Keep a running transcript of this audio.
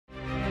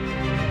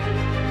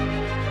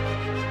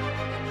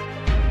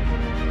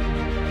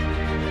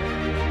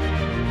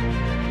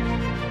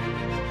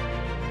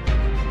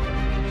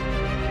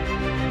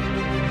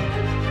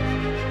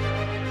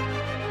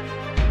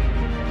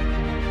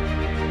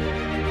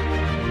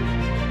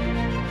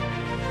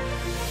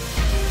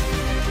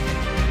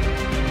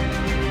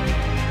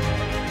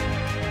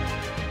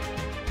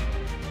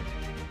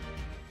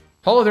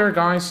Hello there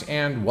guys,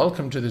 and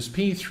welcome to this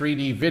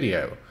P3D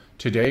video.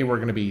 Today we're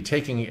going to be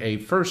taking a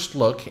first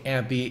look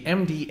at the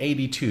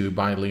MD82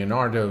 by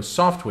Leonardo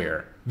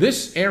software.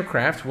 This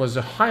aircraft was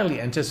a highly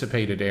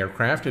anticipated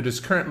aircraft. It is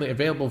currently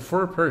available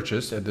for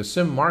purchase at the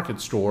Sim Market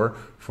store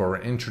for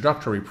an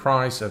introductory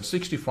price of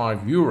 65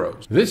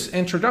 euros. This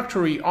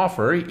introductory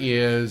offer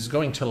is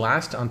going to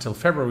last until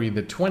February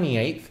the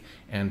 28th,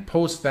 and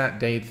post that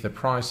date the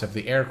price of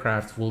the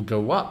aircraft will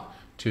go up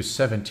to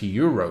 70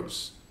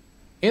 euros.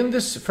 In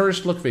this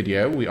first look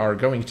video, we are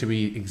going to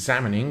be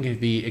examining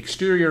the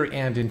exterior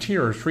and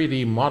interior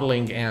 3D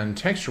modeling and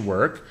texture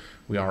work.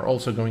 We are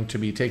also going to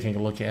be taking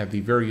a look at the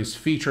various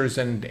features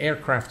and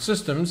aircraft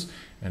systems,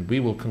 and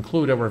we will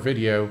conclude our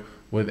video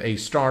with a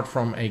start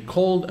from a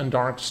cold and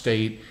dark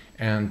state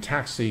and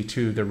taxi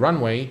to the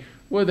runway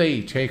with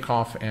a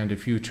takeoff and a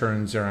few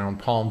turns around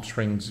Palm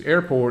Springs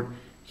Airport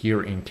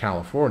here in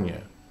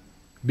California.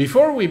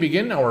 Before we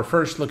begin our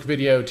first look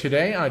video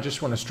today, I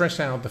just want to stress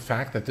out the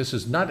fact that this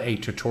is not a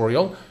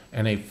tutorial,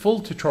 and a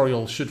full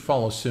tutorial should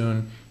follow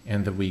soon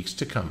in the weeks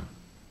to come.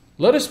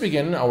 Let us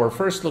begin our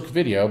first look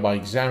video by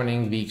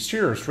examining the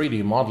exterior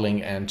 3D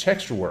modeling and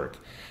texture work.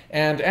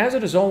 And as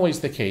it is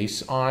always the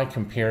case, I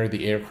compare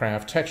the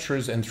aircraft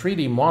textures and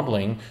 3D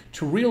modeling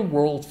to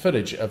real-world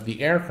footage of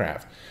the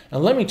aircraft.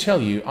 And let me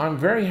tell you, I'm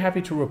very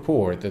happy to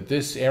report that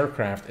this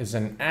aircraft is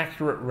an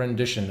accurate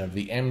rendition of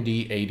the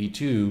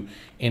MD82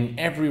 in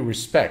every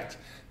respect.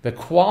 The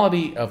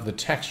quality of the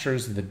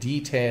textures, the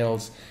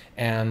details,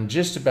 and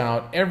just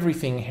about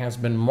everything has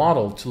been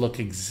modeled to look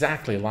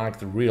exactly like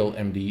the real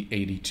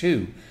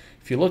MD82.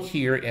 If you look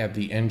here at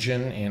the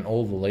engine and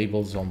all the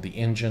labels on the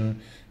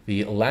engine,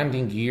 the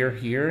landing gear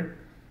here,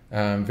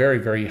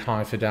 very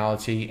high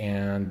fidelity,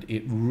 and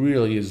it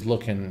really is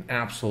looking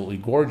absolutely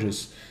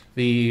gorgeous.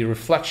 The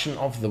reflection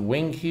of the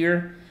wing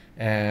here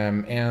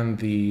and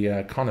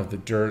the kind of the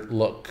dirt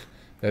look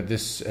that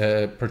this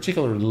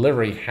particular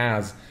livery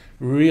has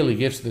really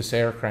gives this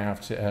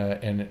aircraft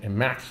an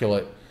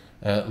immaculate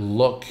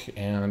look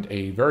and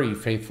a very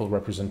faithful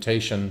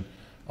representation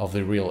of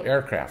the real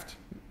aircraft.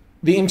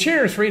 The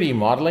interior 3D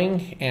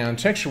modeling and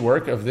texture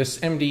work of this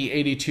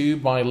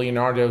MD82 by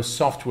Leonardo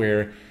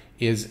software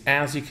is,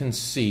 as you can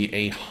see,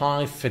 a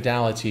high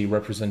fidelity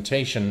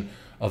representation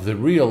of the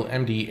real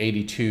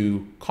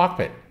MD82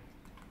 cockpit.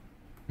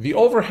 The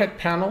overhead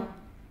panel,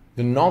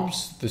 the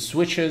knobs, the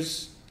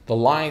switches, the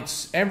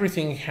lights,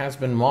 everything has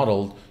been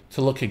modeled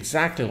to look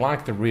exactly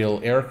like the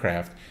real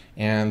aircraft,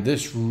 and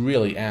this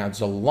really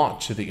adds a lot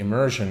to the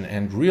immersion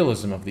and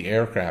realism of the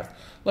aircraft.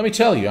 Let me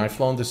tell you, I've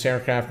flown this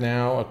aircraft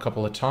now a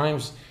couple of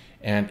times,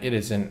 and it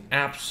is an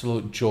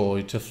absolute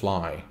joy to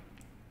fly.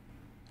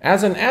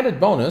 As an added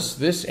bonus,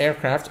 this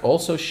aircraft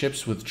also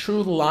ships with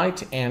True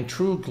Light and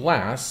True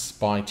Glass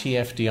by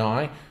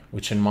TFDI,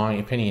 which in my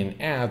opinion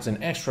adds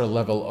an extra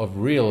level of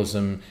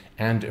realism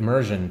and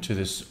immersion to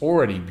this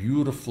already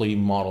beautifully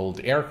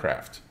modeled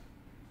aircraft.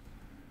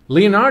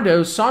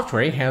 Leonardo's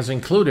software has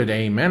included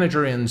a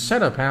Manager in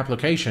Setup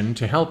application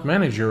to help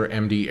manage your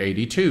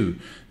MD82.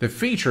 The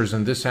features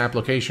in this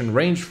application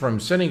range from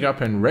setting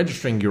up and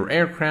registering your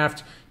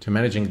aircraft to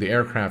managing the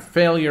aircraft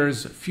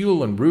failures,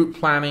 fuel and route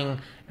planning,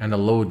 and a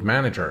load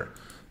manager.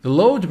 The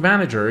load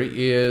manager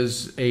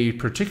is a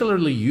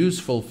particularly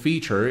useful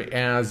feature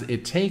as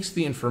it takes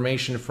the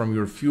information from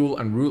your fuel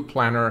and route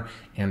planner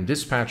and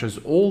dispatches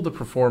all the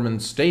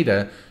performance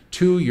data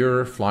to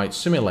your flight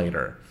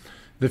simulator.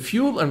 The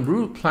fuel and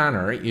route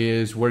planner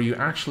is where you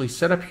actually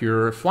set up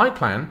your flight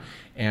plan,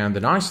 and the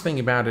nice thing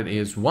about it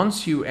is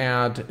once you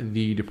add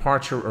the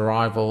departure,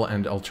 arrival,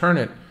 and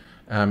alternate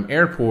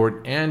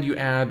airport, and you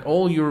add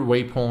all your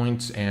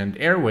waypoints and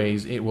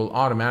airways, it will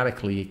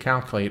automatically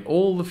calculate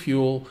all the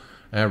fuel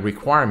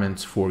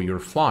requirements for your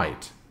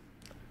flight.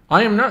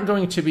 I am not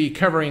going to be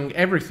covering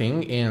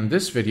everything in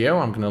this video.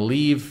 I'm going to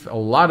leave a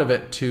lot of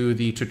it to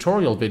the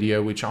tutorial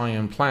video, which I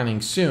am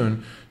planning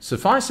soon.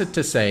 Suffice it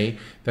to say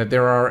that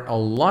there are a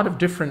lot of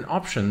different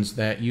options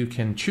that you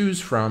can choose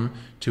from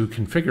to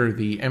configure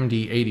the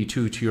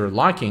MD82 to your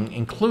liking,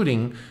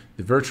 including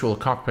the virtual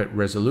cockpit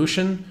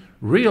resolution,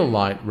 real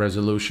light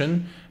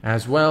resolution,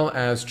 as well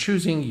as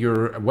choosing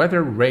your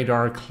weather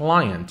radar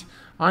client.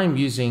 I'm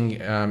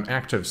using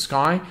Active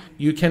Sky.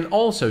 You can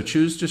also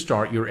choose to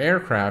start your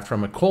aircraft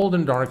from a cold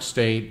and dark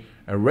state,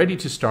 a ready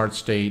to start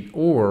state,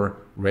 or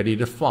ready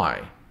to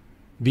fly.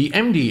 The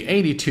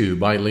MD82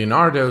 by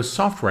Leonardo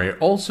software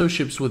also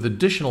ships with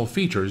additional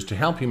features to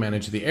help you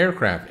manage the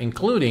aircraft,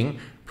 including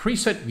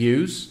preset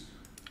views,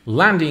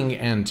 landing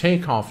and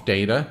takeoff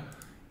data,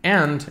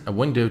 and a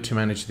window to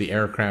manage the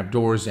aircraft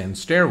doors and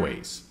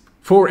stairways.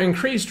 For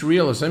increased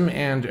realism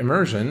and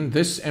immersion,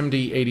 this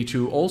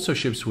MD82 also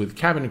ships with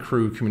cabin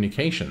crew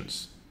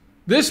communications.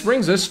 This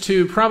brings us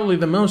to probably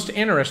the most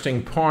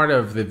interesting part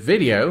of the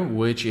video,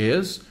 which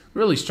is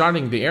really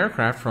starting the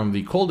aircraft from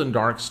the cold and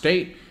dark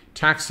state,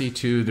 taxi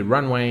to the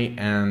runway,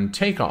 and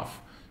takeoff.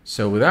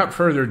 So without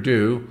further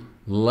ado,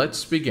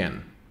 let's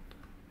begin.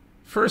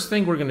 First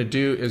thing we're going to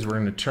do is we're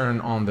going to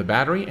turn on the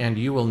battery, and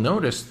you will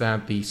notice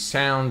that the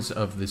sounds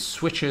of the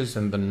switches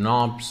and the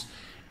knobs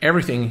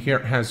Everything here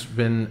has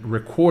been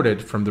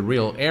recorded from the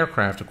real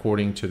aircraft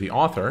according to the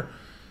author.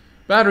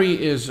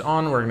 Battery is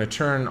on. We're going to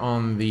turn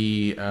on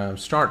the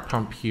start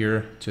pump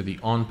here to the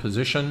on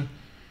position.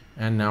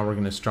 And now we're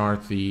going to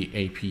start the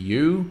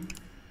APU.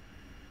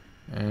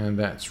 And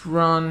that's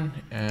run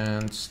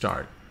and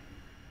start.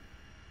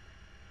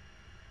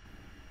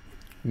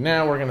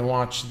 Now we're going to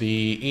watch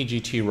the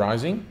EGT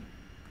rising.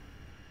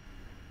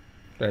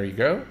 There you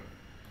go.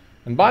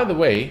 And by the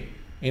way,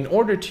 in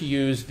order to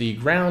use the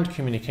ground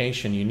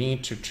communication, you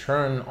need to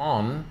turn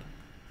on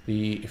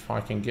the, if I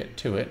can get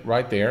to it,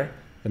 right there,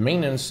 the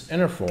maintenance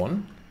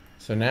interphone.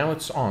 So now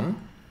it's on.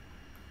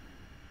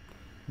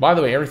 By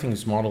the way, everything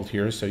is modeled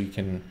here, so you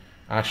can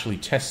actually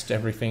test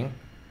everything.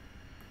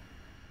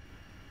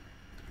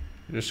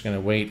 I'm just going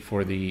to wait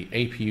for the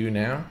APU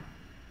now.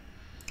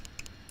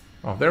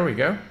 Oh, there we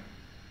go.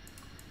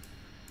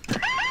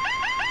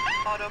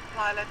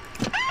 Autopilot.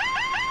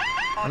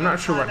 I'm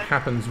not sure what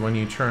happens when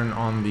you turn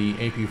on the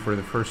APU for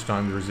the first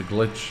time. There's a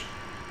glitch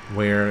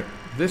where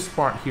this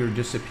part here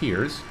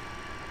disappears,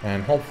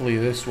 and hopefully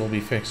this will be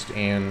fixed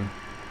in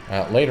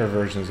later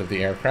versions of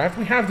the aircraft.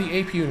 We have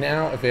the APU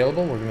now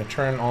available. We're going to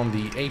turn on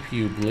the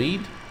APU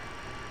bleed,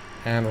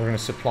 and we're going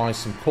to supply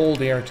some cold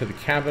air to the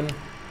cabin.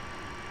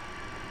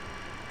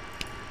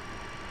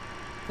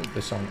 Put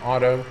this on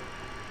auto,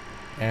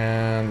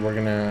 and we're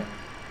going to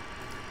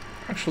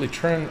actually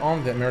turn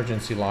on the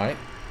emergency light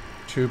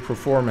to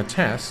perform a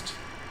test.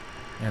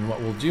 And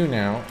what we'll do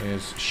now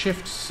is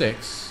shift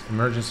 6,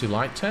 emergency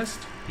light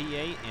test. PA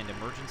and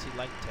emergency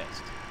light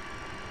test.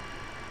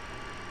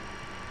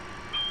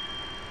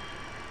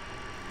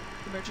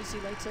 Emergency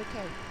light's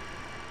okay.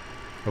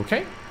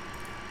 Okay.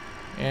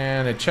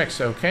 And it checks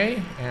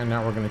okay. And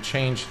now we're going to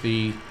change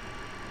the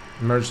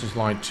emergency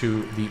light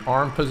to the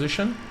arm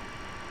position.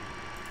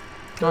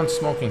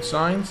 Non-smoking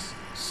signs,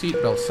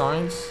 seatbelt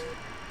signs,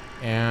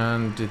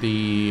 and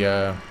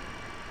the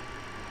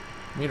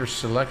meter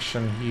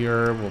selection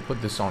here, we'll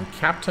put this on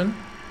captain,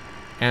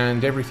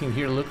 and everything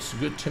here looks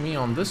good to me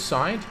on this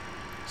side.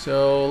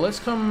 So let's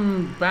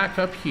come back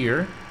up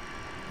here,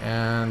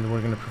 and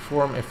we're going to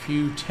perform a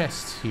few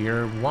tests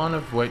here, one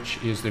of which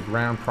is the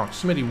ground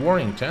proximity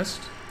warning test.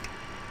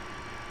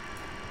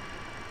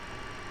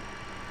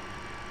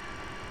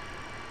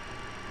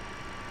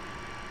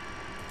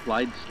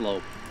 Glide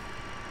slope.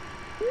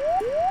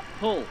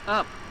 Pull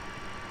up.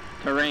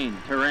 Terrain,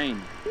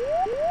 terrain.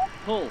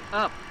 Pull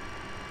up.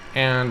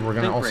 And we're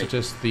going to also rate.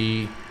 test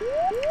the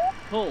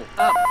Pull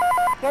up.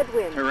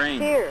 Headwind, Terrain.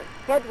 shear,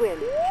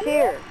 headwind,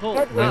 shear, Pull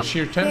headwind, wind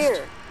shear test.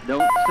 shear,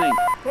 Don't sink.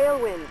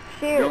 tailwind,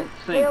 shear, Don't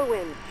sink.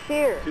 tailwind,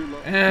 shear. Too low.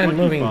 And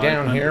moving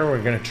down 2500. here,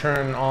 we're going to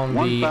turn on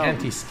the 1000.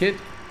 anti-skid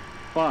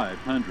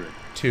 500.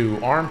 to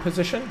arm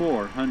position,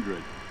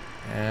 400.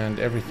 and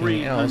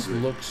everything else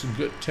 300. looks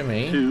good to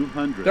me.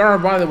 200. There are,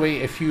 by the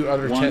way, a few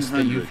other tests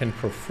that you 100. can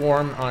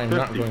perform. I'm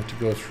not 50. going to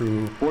go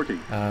through 40.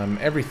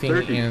 everything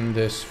 30. in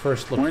this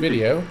first look 20.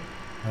 video,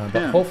 but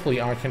 10.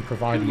 hopefully I can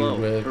provide Too you low.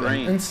 with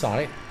Terrain. an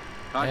insight.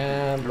 Caution.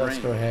 And let's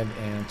Terrain. go ahead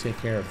and take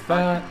care of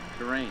that.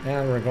 Caution. Terrain.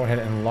 And we're going to go ahead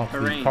and lock the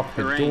Terrain.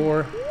 cockpit Terrain.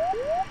 door,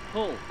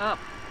 Pull up.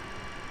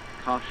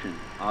 Caution.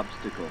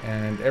 Obstacle.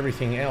 and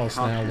everything else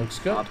now Caution. looks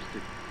good.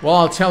 Obstacle. Well,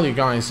 I'll tell you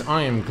guys,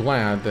 I am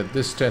glad that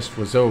this test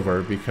was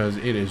over because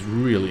it is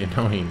really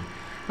annoying.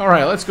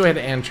 Alright, let's go ahead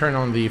and turn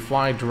on the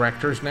flight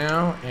directors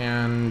now,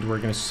 and we're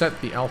going to set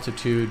the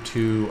altitude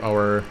to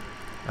our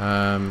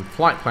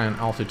flight plan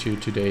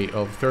altitude today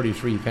of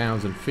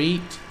 33,000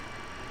 feet.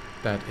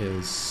 That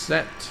is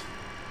set.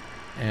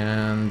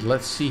 And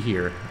let's see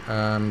here.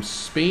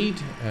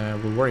 Speed,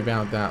 we'll worry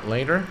about that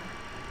later.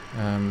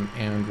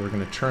 And we're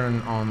going to turn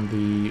on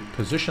the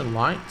position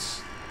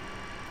lights.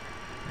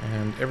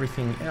 And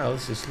everything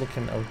else is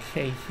looking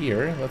okay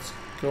here. Let's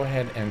go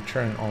ahead and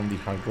turn on the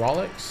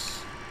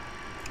hydraulics.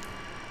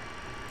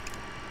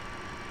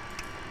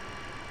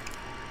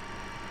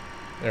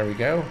 There we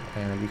go.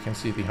 And we can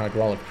see the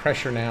hydraulic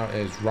pressure now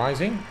is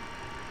rising.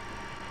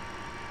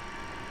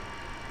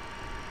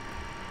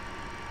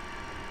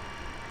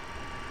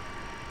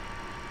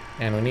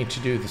 And we need to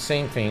do the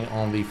same thing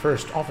on the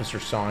first officer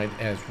side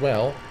as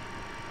well.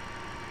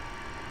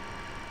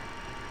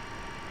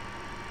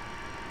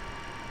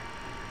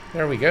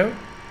 There we go.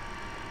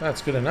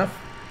 That's good enough.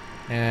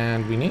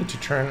 And we need to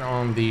turn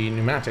on the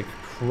pneumatic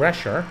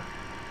pressure.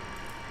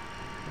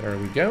 There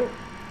we go.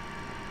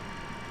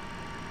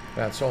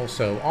 That's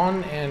also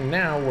on, and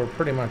now we're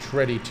pretty much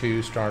ready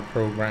to start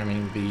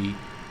programming the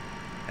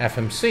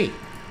FMC.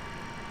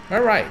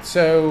 Alright,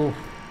 so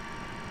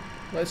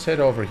let's head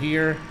over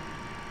here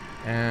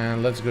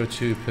and let's go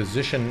to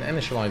position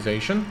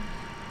initialization.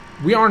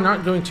 We are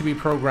not going to be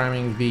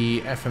programming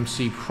the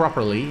FMC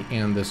properly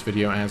in this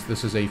video, as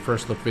this is a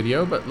first look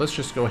video, but let's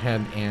just go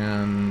ahead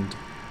and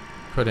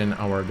put in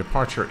our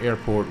departure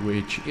airport,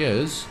 which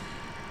is,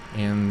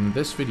 in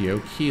this video,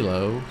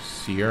 Kilo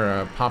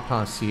Sierra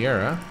Papa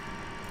Sierra.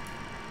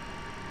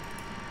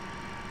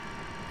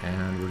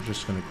 And we're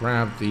just going to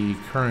grab the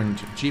current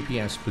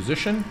GPS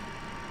position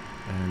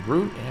and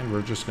route, and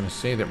we're just going to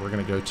say that we're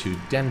going to go to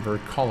Denver,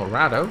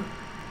 Colorado.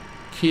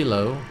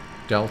 Kilo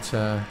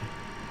Delta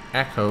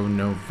Echo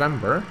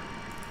November,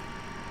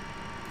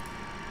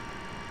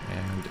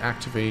 and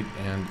activate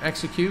and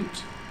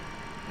execute.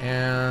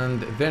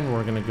 And then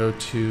we're going to go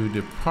to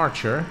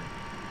departure.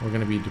 We're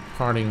going to be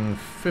departing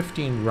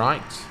 15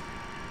 right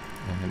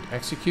and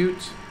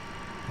execute.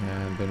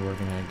 And then we're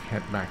going to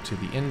head back to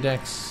the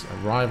index,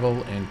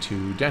 arrival, and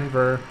to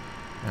Denver.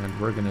 And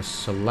we're going to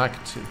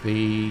select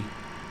the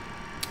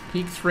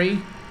peak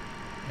 3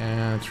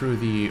 and through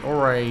the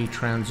ORA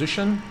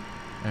transition.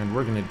 And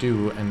we're going to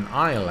do an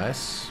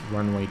ILS,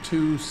 runway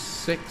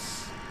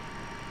 26,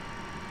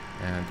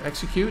 and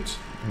execute.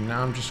 And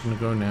now I'm just going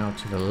to go now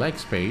to the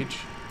legs page.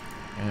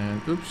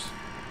 And oops,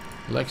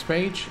 legs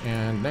page,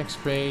 and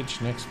next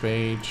page, next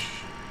page.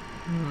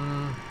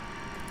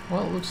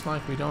 Well, it looks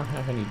like we don't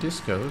have any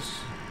discos.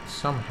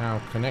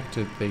 Somehow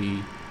connected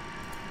the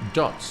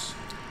dots.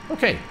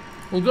 Okay,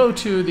 we'll go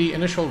to the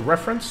initial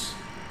reference,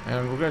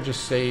 and we're going to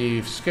just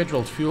save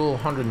scheduled fuel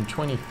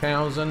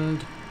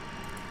 120,000.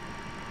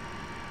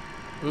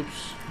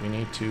 Oops, we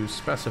need to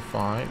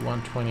specify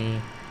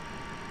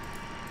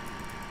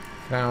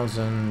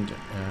 120,000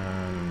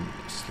 and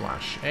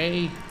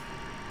 /A.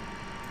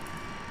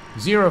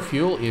 Zero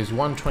fuel is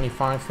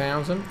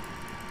 125,000.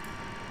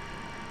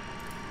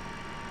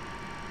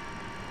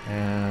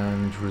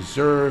 And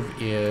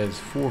reserve is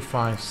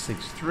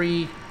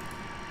 4563.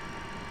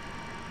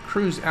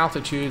 Cruise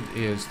altitude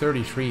is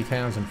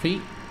 33,000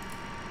 feet.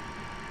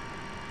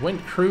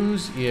 Wind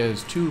cruise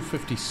is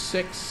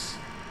 256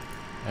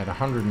 at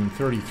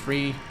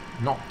 133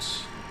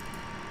 knots.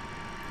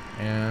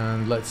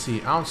 And let's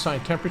see,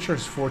 outside temperature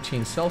is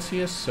 14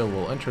 Celsius, so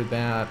we'll enter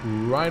that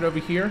right over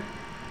here.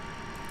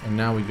 And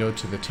now we go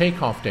to the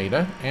takeoff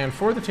data. And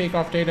for the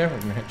takeoff data, we're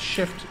going to hit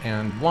Shift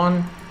and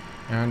 1.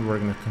 And we're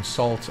going to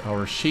consult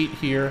our sheet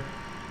here.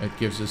 It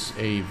gives us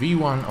a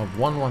V1 of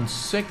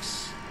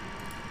 116,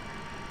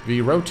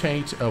 V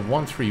rotate of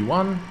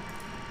 131,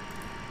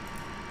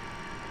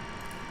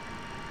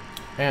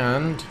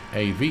 and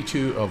a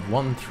V2 of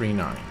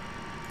 139.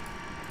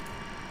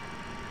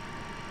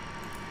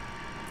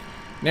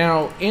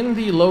 Now, in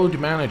the load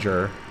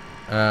manager,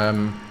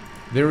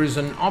 there is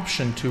an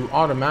option to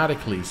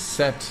automatically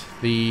set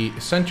the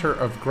center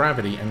of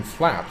gravity and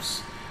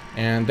flaps.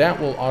 And that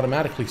will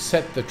automatically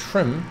set the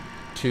trim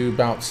to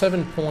about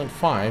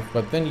 7.5,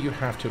 but then you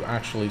have to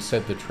actually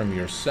set the trim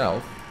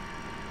yourself.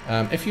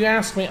 If you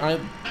ask me,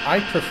 I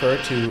prefer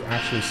to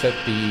actually set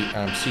the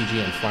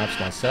CG and flaps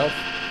myself,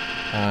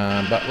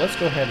 but let's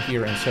go ahead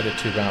here and set it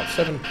to about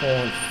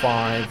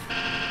 7.5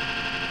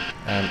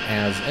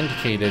 as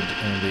indicated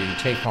in the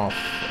takeoff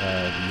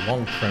the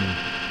long trim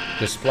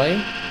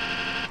display.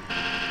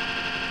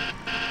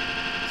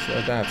 So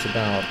that's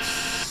about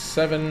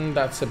 7,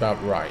 that's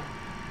about right.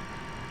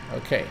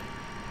 Okay,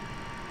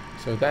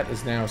 so that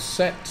is now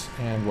set,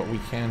 and what we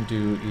can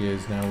do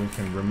is now we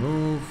can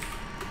remove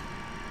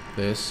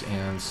this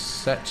and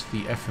set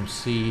the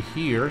FMC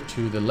here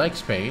to the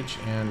legs page,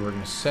 and we're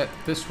going to set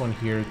this one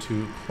here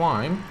to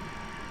climb.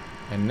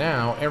 And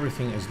now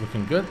everything is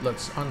looking good.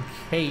 Let's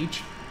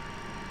uncage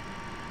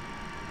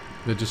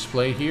the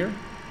display here.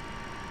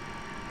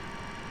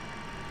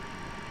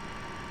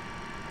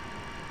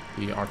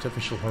 The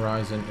artificial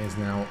horizon is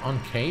now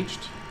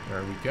uncaged.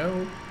 There we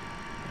go.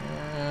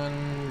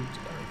 And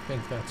I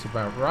think that's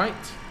about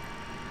right.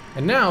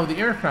 And now the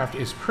aircraft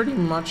is pretty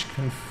much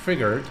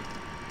configured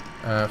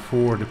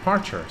for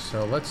departure.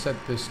 So let's set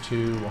this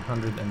to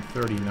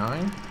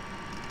 139.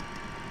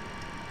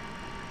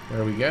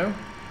 There we go.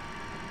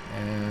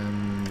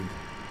 And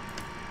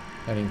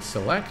heading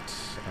select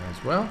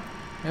as well.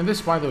 And this,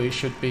 by the way,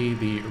 should be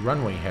the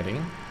runway heading.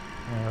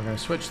 And we're going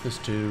to switch this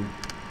to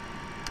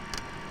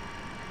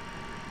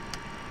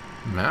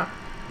map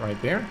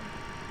right there.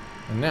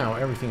 And now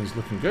everything is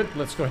looking good.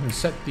 Let's go ahead and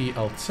set the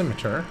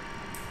altimeter.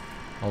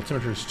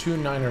 Altimeter is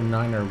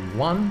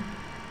 29901.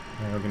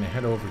 And we're going to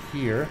head over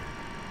here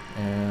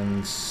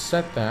and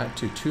set that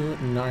to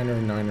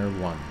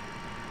 29901.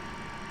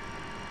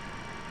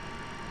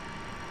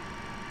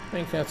 I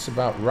think that's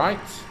about right.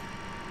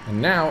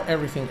 And now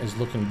everything is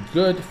looking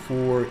good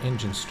for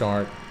engine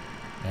start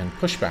and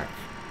pushback.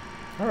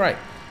 All right,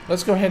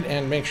 let's go ahead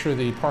and make sure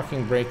the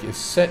parking brake is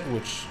set,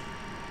 which,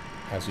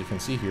 as you can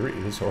see here, it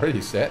is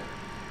already set.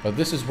 But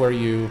this is where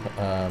you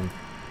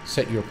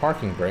set your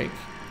parking brake.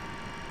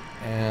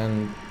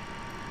 And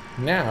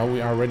now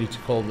we are ready to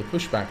call the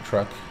pushback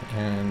truck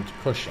and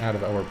push out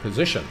of our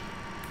position.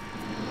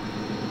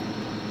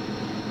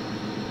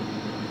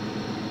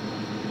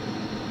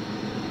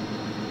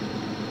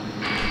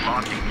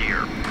 Locking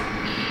gear.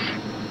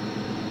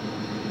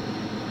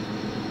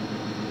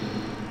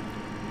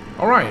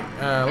 All right,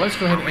 let's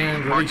go ahead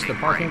and release the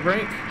parking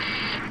brake.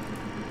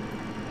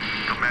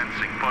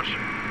 Commencing push.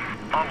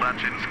 All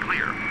engines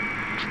clear.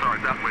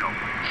 Start that wheel.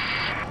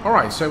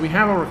 Alright, so we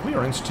have our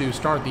clearance to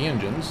start the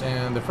engines,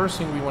 and the first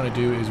thing we want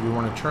to do is we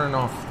want to turn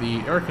off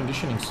the air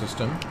conditioning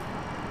system.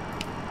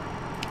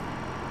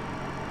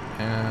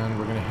 And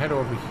we're going to head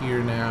over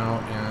here now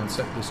and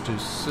set this to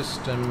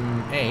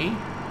System A.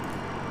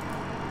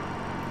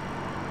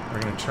 We're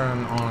going to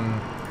turn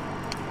on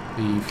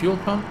the fuel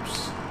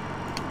pumps.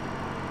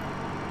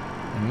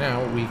 And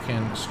now we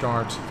can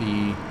start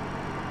the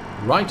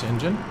right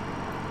engine.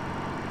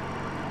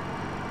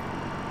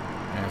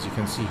 As you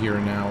can see here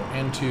now,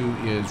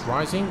 N2 is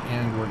rising,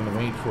 and we're going to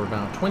wait for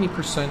about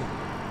 20%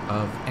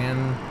 of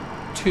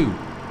N2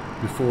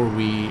 before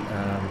we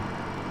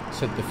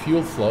set the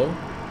fuel flow.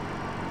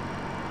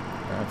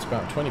 That's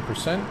about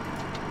 20%.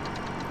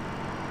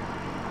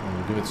 And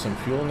we'll give it some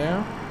fuel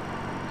now.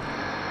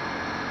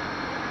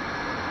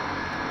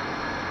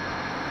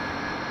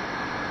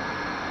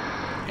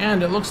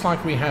 And it looks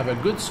like we have a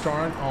good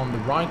start on the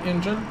right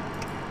engine.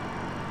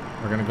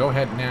 We're going to go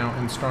ahead now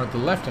and start the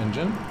left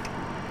engine.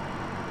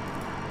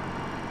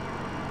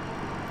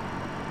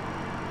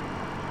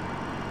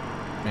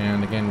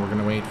 And again, we're going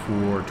to wait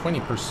for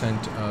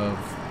 20% of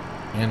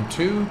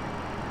N2.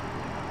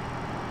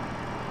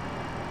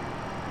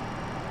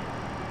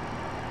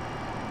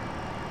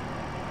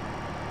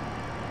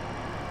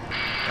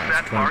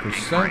 That's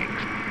 20%.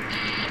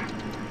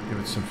 Give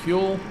it some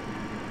fuel.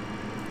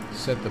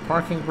 Set the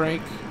parking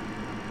brake.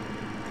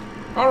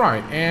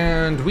 Alright,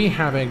 and we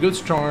have a good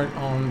start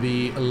on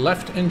the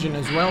left engine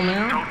as well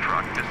now. Tow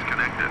truck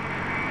disconnected.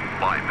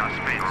 Bypass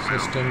speed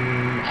removed.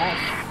 System off.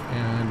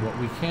 And what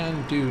we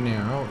can do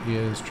now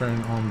is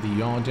turn on the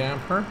yaw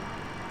damper,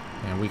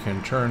 and we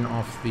can turn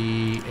off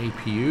the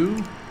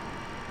APU.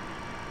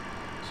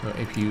 So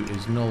APU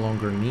is no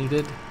longer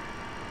needed.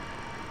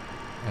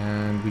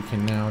 And we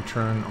can now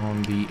turn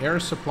on the air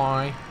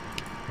supply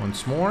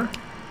once more.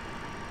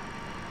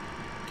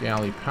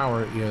 Galley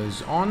power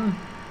is on,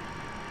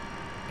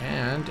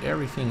 and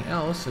everything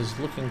else is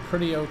looking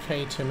pretty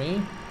okay to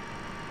me.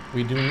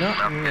 We do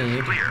not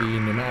need the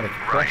pneumatic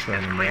pressure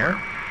anymore,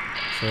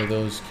 so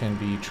those can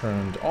be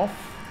turned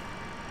off.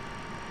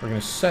 We're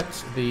going to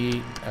set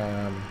the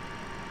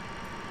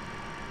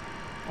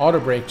auto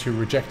brake to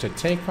rejected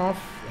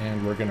takeoff,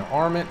 and we're going to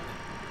arm it.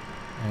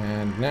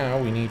 And now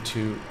we need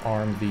to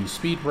arm the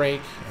speed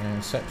brake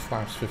and set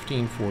flaps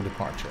 15 for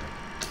departure.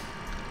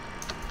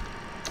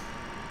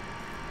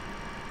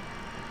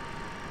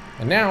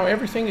 And now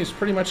everything is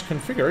pretty much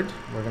configured.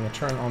 We're going to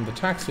turn on the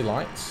taxi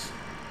lights.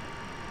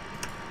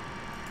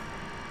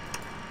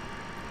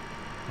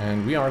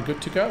 And we are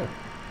good to go.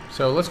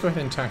 So let's go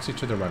ahead and taxi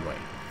to the runway.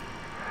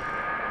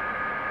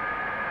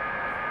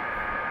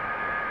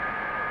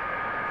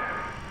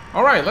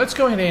 Alright, let's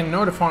go ahead and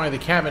notify the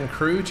cabin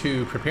crew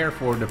to prepare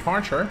for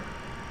departure.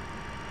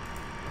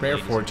 Prepare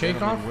for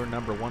takeoff. We're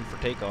number 1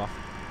 for takeoff.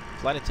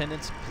 Flight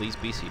attendants, please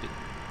be seated.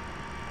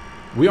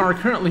 We are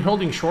currently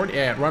holding short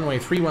at runway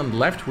 31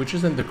 left, which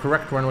isn't the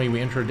correct runway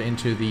we entered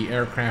into the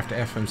aircraft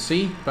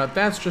FMC, but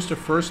that's just a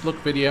first look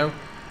video,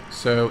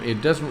 so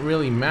it doesn't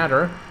really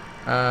matter.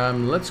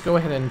 Let's go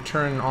ahead and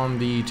turn on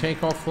the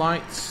takeoff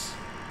lights.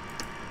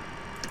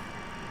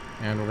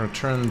 And we're going to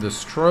turn the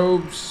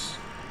strobes,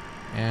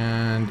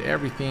 and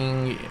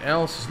everything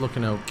else is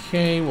looking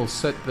okay. We'll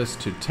set this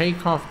to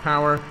takeoff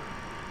power,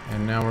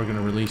 and now we're going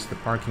to release the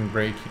parking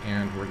brake,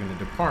 and we're going to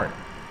depart.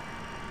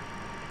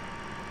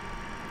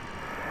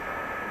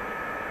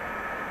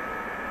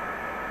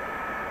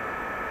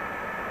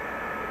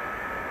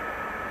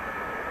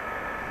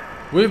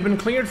 We've been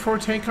cleared for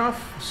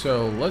takeoff,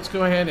 so let's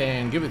go ahead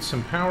and give it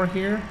some power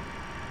here.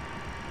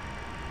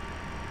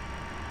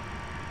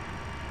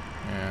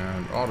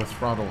 And auto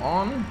throttle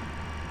on.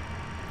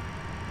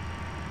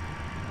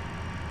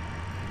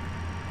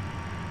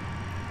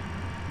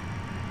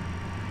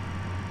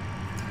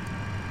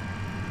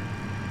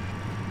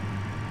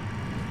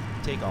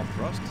 Takeoff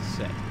thrust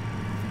set.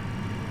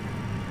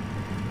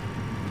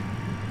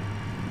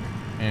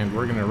 And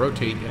we're going to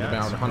rotate at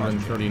about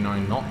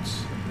 139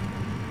 knots.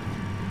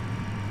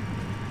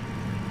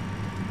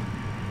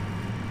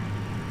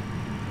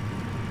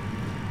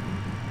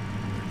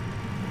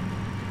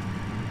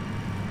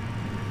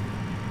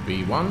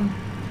 B1,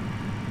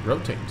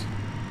 rotate.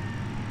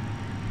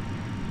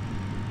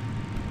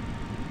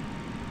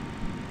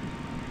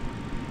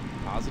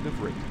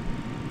 Positive rate.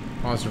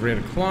 Positive rate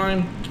of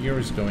climb, gear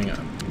is going up.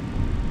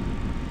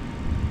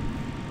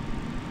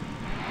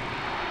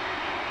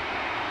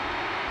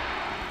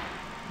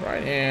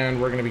 Right,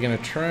 and we're going to begin a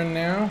turn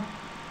now.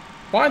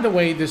 By the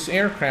way, this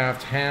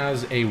aircraft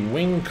has a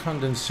wing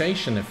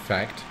condensation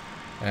effect,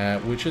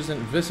 which isn't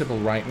visible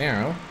right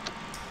now.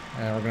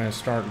 We're going to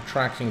start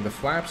retracting the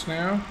flaps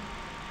now.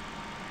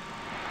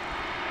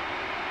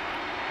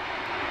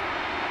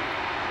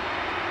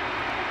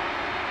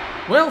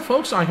 Well,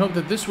 folks, I hope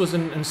that this was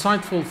an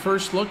insightful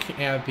first look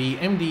at the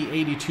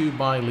MD82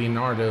 by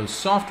Leonardo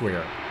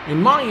software.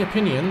 In my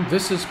opinion,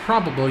 this is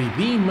probably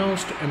the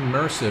most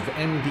immersive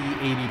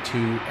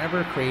MD82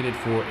 ever created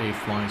for a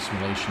flight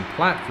simulation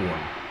platform.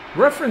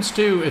 Reference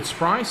to its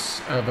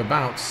price of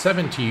about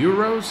 70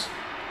 euros,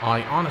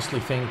 I honestly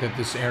think that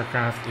this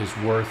aircraft is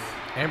worth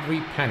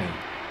every penny.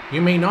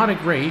 You may not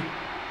agree,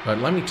 but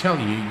let me tell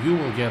you, you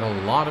will get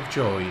a lot of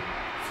joy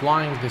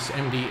flying this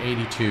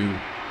MD82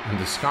 in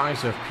the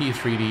skies of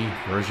P3D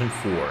version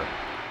 4.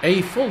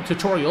 A full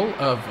tutorial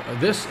of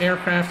this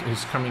aircraft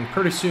is coming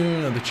pretty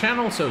soon on the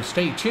channel, so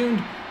stay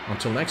tuned.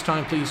 Until next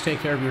time, please take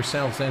care of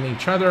yourselves and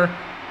each other,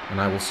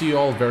 and I will see you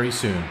all very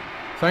soon.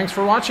 Thanks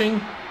for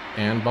watching,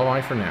 and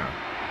bye-bye for now.